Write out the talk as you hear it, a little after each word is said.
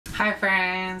Hi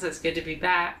friends, it's good to be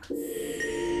back.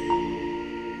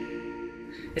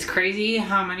 It's crazy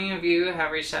how many of you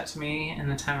have reached out to me in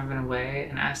the time I've been away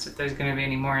and asked if there's going to be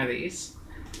any more of these.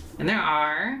 And there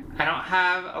are. I don't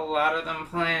have a lot of them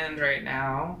planned right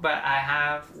now, but I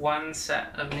have one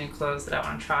set of new clothes that I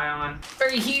want to try on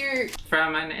right here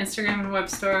from an Instagram web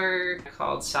store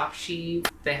called SOFTSHES.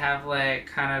 They have like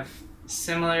kind of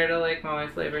similar to like Moe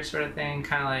flavor sort of thing,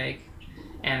 kind of like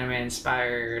anime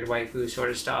inspired waifu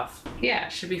sort of stuff. Yeah,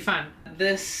 it should be fun.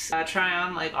 This try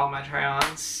on, like all my try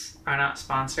ons, are not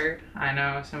sponsored. I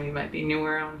know some of you might be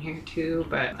newer on here too,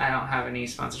 but I don't have any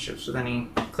sponsorships with any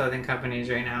clothing companies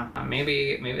right now.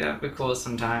 Maybe that would be cool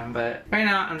sometime, but right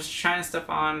now I'm just trying stuff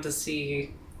on to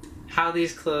see how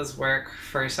these clothes work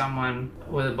for someone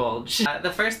with a bulge.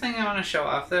 The first thing I want to show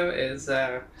off though is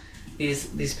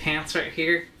these pants right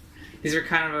here. These are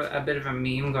kind of a bit of a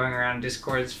meme going around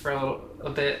Discords for a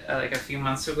bit, like a few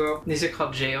months ago. These are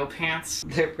called JO pants.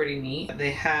 They're pretty neat. They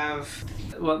have,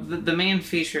 well, the main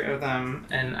feature of them,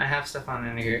 and I have stuff on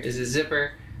in here, is a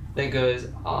zipper that goes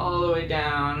all the way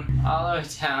down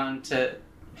to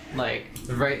like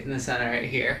right in the center right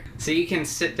here. So you can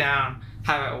sit down,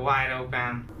 have it wide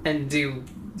open, and do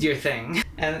your thing.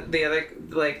 And the other,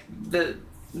 like,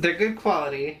 they're good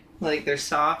quality. Like, they're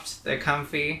soft, they're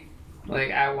comfy.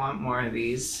 Like, I want more of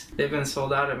these. They've been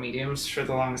sold out of mediums for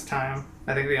the longest time.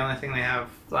 I think the only thing they have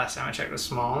last time I checked was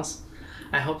smalls.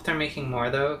 I hope they're making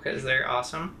more though, because they're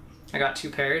awesome. I got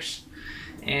 2 pairs.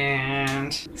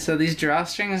 And so these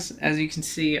drawstrings, as you can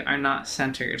see, are not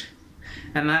centered.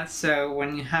 And that's so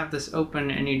when you have this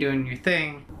open and you're doing your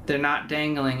thing, they're not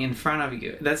dangling in front of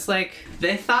you. That's like,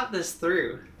 they thought this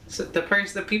through. So the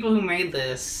people who made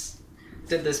this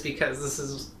did this because this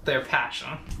is their passion,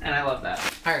 and I love that.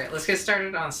 All right, let's get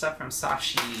started on stuff from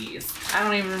SOFTSHES. I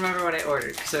don't even remember what I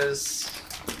ordered because it was,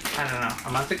 I don't know,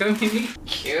 a month ago maybe.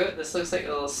 Cute. This looks like a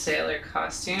little sailor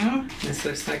costume. This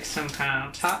looks like some kind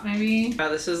of top maybe. Oh,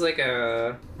 this is like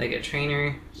a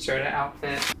trainer sort of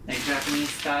outfit, like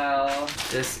Japanese style.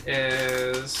 This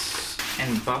is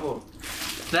in bubble.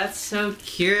 That's so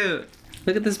cute.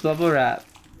 Look at this bubble wrap.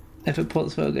 If it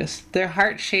pulls focus. They're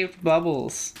heart-shaped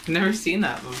bubbles. I've never seen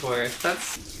that before.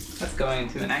 That's going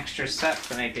to an extra step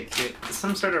to make it cute.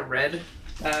 Some sort of red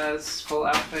full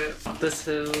outfit. This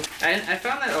is... I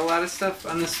found that a lot of stuff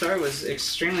on the store was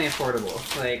extremely affordable.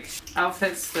 Like,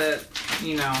 outfits that,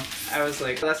 you know, I was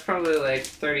like, that's probably like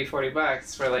 30, 40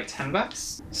 bucks for like 10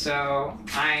 bucks. So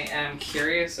I am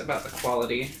curious about the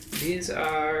quality. These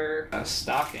are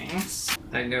stockings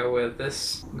that go with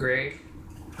this gray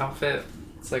outfit.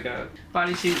 It's like a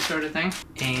bodysuit sort of thing.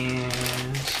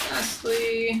 And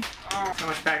lastly, oh, so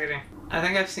much packaging. I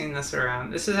think I've seen this around.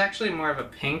 This is actually more of a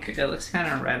pink. It looks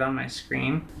kind of red on my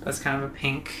screen. That's kind of a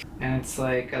pink. And it's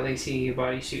like a lacy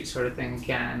bodysuit sort of thing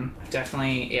again. I've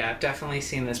definitely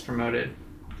seen this promoted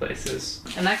places.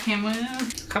 And that came with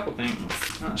a couple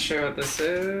things. Not sure what this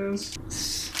is.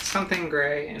 Something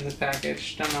gray in this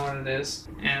package. Don't know what it is.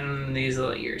 And these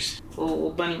little ears. Little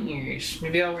bunny ears.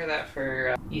 Maybe I'll wear that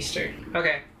for Easter.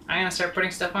 Okay, I'm gonna start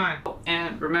putting stuff on.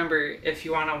 And remember, if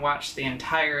you want to watch the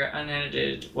entire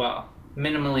unedited, well,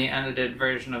 minimally edited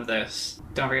version of this,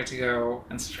 don't forget to go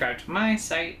and subscribe to my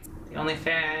site, the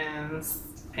OnlyFans.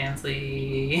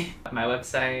 Fansly, my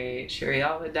website,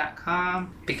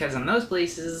 sherryalwood.com, because in those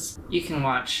places you can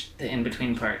watch the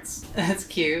in-between parts. That's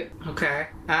cute. Okay.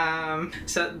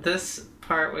 So this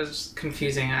part was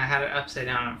confusing. I had it upside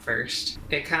down at first.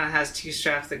 It kind of has 2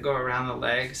 straps that go around the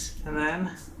legs, and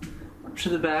then up to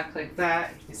the back like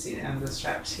that. You can see the end of the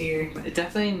straps here. It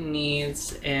definitely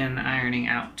needs an ironing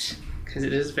out because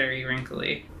it is very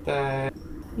wrinkly. But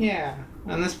yeah,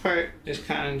 and this part is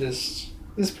kind of just.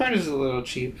 This part is a little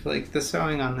cheap. Like, the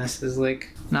sewing on this is,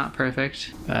 like, not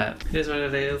perfect, but it is what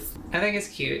it is. I think it's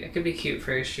cute. It could be cute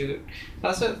for a shoot.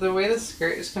 Also, the way the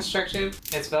skirt is constructed,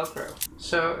 it's Velcro.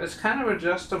 So, it's kind of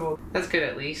adjustable. That's good,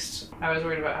 at least. I was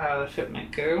worried about how the fit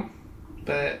might go,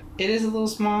 but it is a little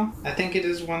small. I think it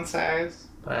is one size,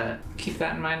 but keep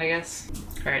that in mind, I guess.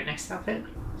 All right, next outfit.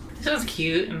 This one's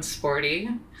cute and sporty.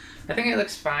 I think it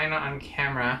looks fine on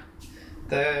camera.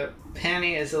 The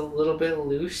panty is a little bit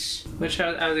loose, which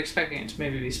I was expecting it to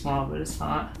maybe be small, but it's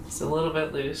not. It's a little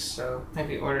bit loose, so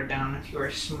maybe order down if you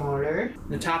are smaller.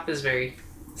 The top is very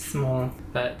small,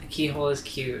 but the keyhole is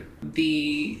cute.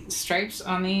 The stripes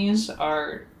on these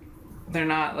they're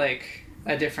not like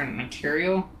a different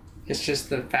material. It's just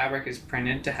the fabric is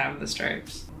printed to have the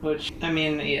stripes, which, I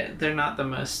mean, yeah, they're not the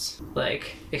most,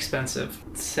 like, expensive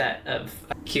set of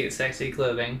cute, sexy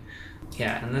clothing.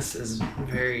 Yeah, and this is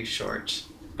very short,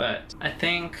 but I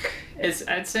think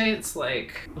I'd say it's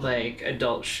like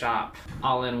adult shop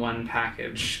all in one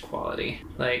package quality.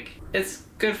 Like, it's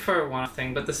good for one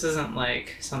thing, but this isn't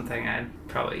like something I'd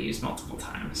probably use multiple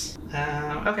times.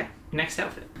 Okay, next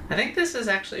outfit. I think this is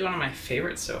actually one of my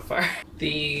favorites so far.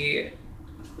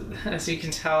 As you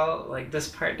can tell, like, this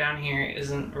part down here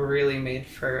isn't really made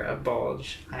for a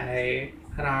bulge. I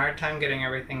had a hard time getting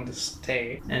everything to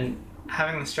stay, and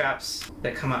having the straps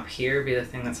that come up here be the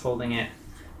thing that's holding it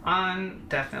on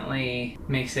definitely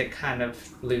makes it kind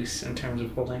of loose in terms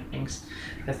of holding things.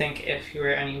 I think if you were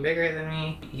any bigger than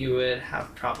me, you would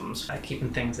have problems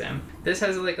keeping things in. This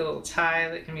has like a little tie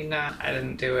that can be done. I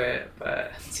didn't do it,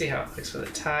 but let's see how it looks with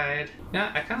it tied.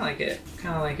 Yeah, I kind of like it.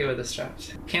 Kind of like it with the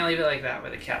straps. Can't leave it like that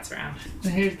with the cat's around.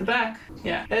 And here's the back.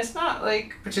 Yeah, it's not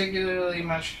like particularly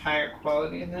much higher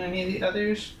quality than any of the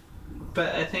others,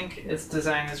 but I think its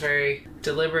design is very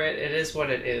deliberate. It is what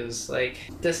it is. Like,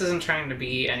 this isn't trying to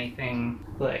be anything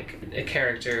like a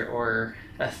character or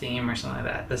a theme or something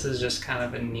like that. This is just kind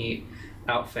of a neat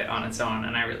outfit on its own,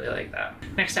 and I really like that.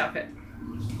 Next outfit.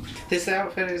 This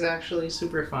outfit is actually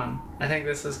super fun. I think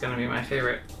this is gonna be my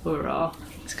favorite overall.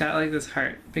 It's got like this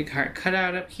heart, big heart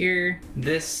cutout up here.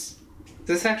 This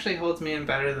actually holds me in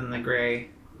better than the gray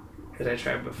that I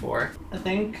tried before. I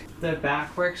think the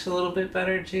back works a little bit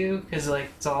better too, because like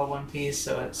it's all one piece,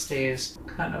 so it stays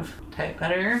kind of tight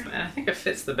better. And I think it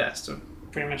fits the best of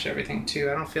pretty much everything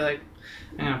too. I don't feel like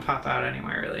I'm gonna pop out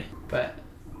anywhere really, but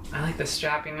I like the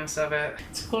strappiness of it.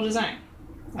 It's a cool design.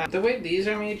 The way these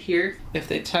are made here, if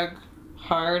they tug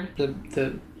hard,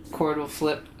 the cord will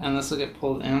flip and this will get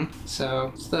pulled in.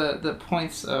 So it's the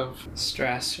points of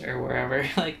stress or wherever,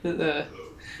 like the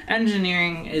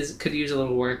engineering could use a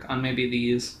little work on maybe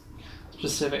these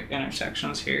specific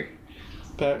intersections here,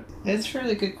 but it's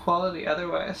really good quality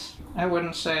otherwise. I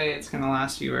wouldn't say it's gonna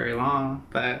last you very long,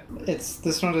 but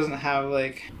this one doesn't have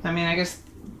like, I mean, I guess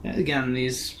again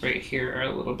these right here are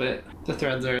a little bit, the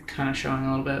threads are kind of showing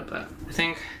a little bit, but I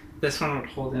think this one would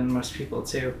hold in most people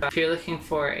too. If you're looking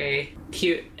for a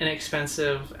cute,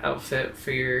 inexpensive outfit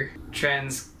for your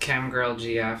trans cam girl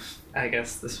GF, I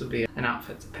guess this would be an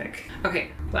outfit to pick.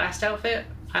 Okay, last outfit.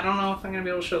 I don't know if I'm gonna be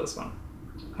able to show this one.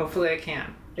 Hopefully I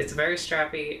can. It's very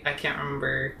strappy. I can't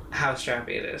remember how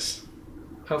strappy it is.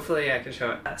 Hopefully I can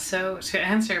show it. So to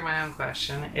answer my own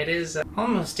question, it is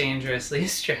almost dangerously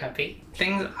strappy.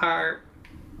 Things are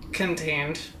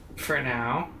contained for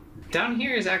now. Down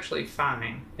here is actually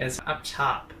fine. It's up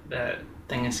top that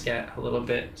things get a little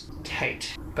bit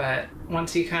tight. But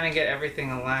once you kind of get everything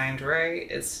aligned right,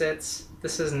 it sits.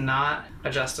 This is not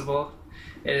adjustable.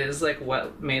 It is like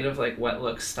made of like wet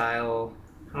look style.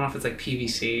 I don't know if it's like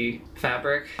PVC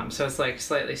fabric. So it's like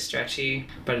slightly stretchy,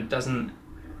 but it doesn't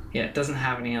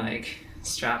have any like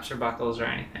straps or buckles or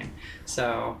anything.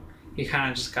 So you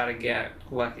kind of just gotta get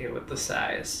lucky with the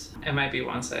size. It might be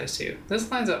one size too.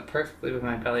 This lines up perfectly with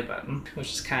my belly button,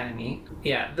 which is kind of neat.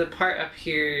 Yeah, the part up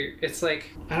here, it's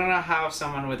like, I don't know how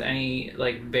someone with any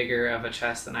like bigger of a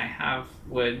chest than I have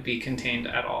would be contained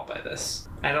at all by this.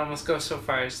 I'd almost go so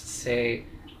far as to say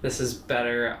this is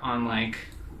better on like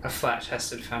a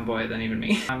flat-chested femboy than even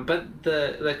me. But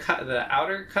the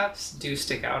outer cups do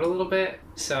stick out a little bit,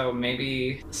 so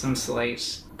maybe some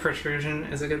slight protrusion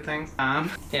is a good thing.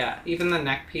 Yeah, even the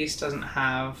neck piece doesn't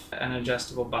have an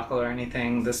adjustable buckle or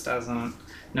anything. This doesn't.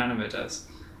 None of it does.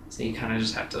 So you kind of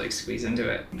just have to like squeeze into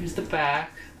it. Here's the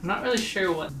back. I'm not really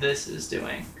sure what this is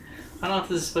doing. I don't know if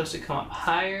this is supposed to come up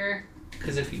higher,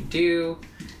 because if you do,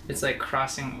 it's like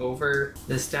crossing over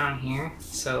this down here.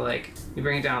 So like you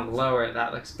bring it down lower,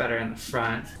 that looks better in the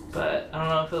front, but I don't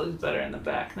know if it looks better in the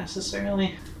back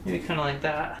necessarily. Maybe kind of like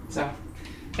that. So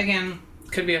again,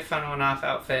 could be a fun one-off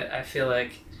outfit. I feel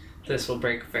like this will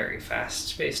break very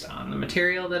fast based on the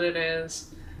material that it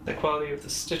is, the quality of the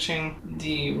stitching.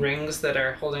 The rings that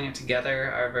are holding it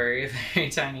together are very, very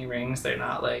tiny rings. They're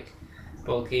not like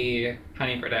bulky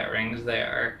honey burdette rings. They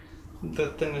are the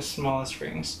thinnest, smallest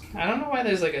rings. I don't know why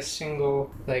there's like a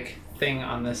single like thing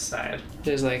on this side.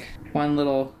 There's like one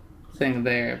little thing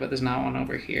there, but there's not one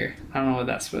over here. I don't know what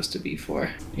that's supposed to be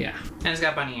for. Yeah, and it's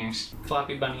got bunny ears,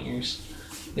 floppy bunny ears.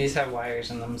 These have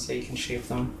wires in them so you can shape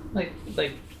them like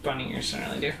bunny ears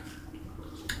generally do.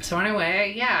 So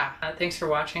anyway, yeah, thanks for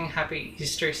watching. Happy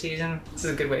Easter season. This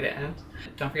is a good way to end.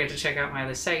 Don't forget to check out my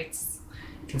other sites.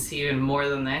 You can see even more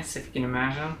than this if you can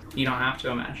imagine. You don't have to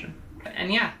imagine.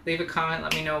 And yeah, leave a comment,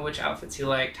 let me know which outfits you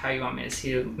liked, how you want me to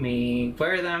see me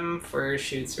wear them for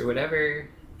shoots or whatever.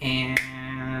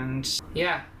 And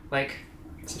yeah, like,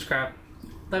 subscribe.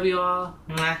 Love you all.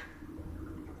 Mwah.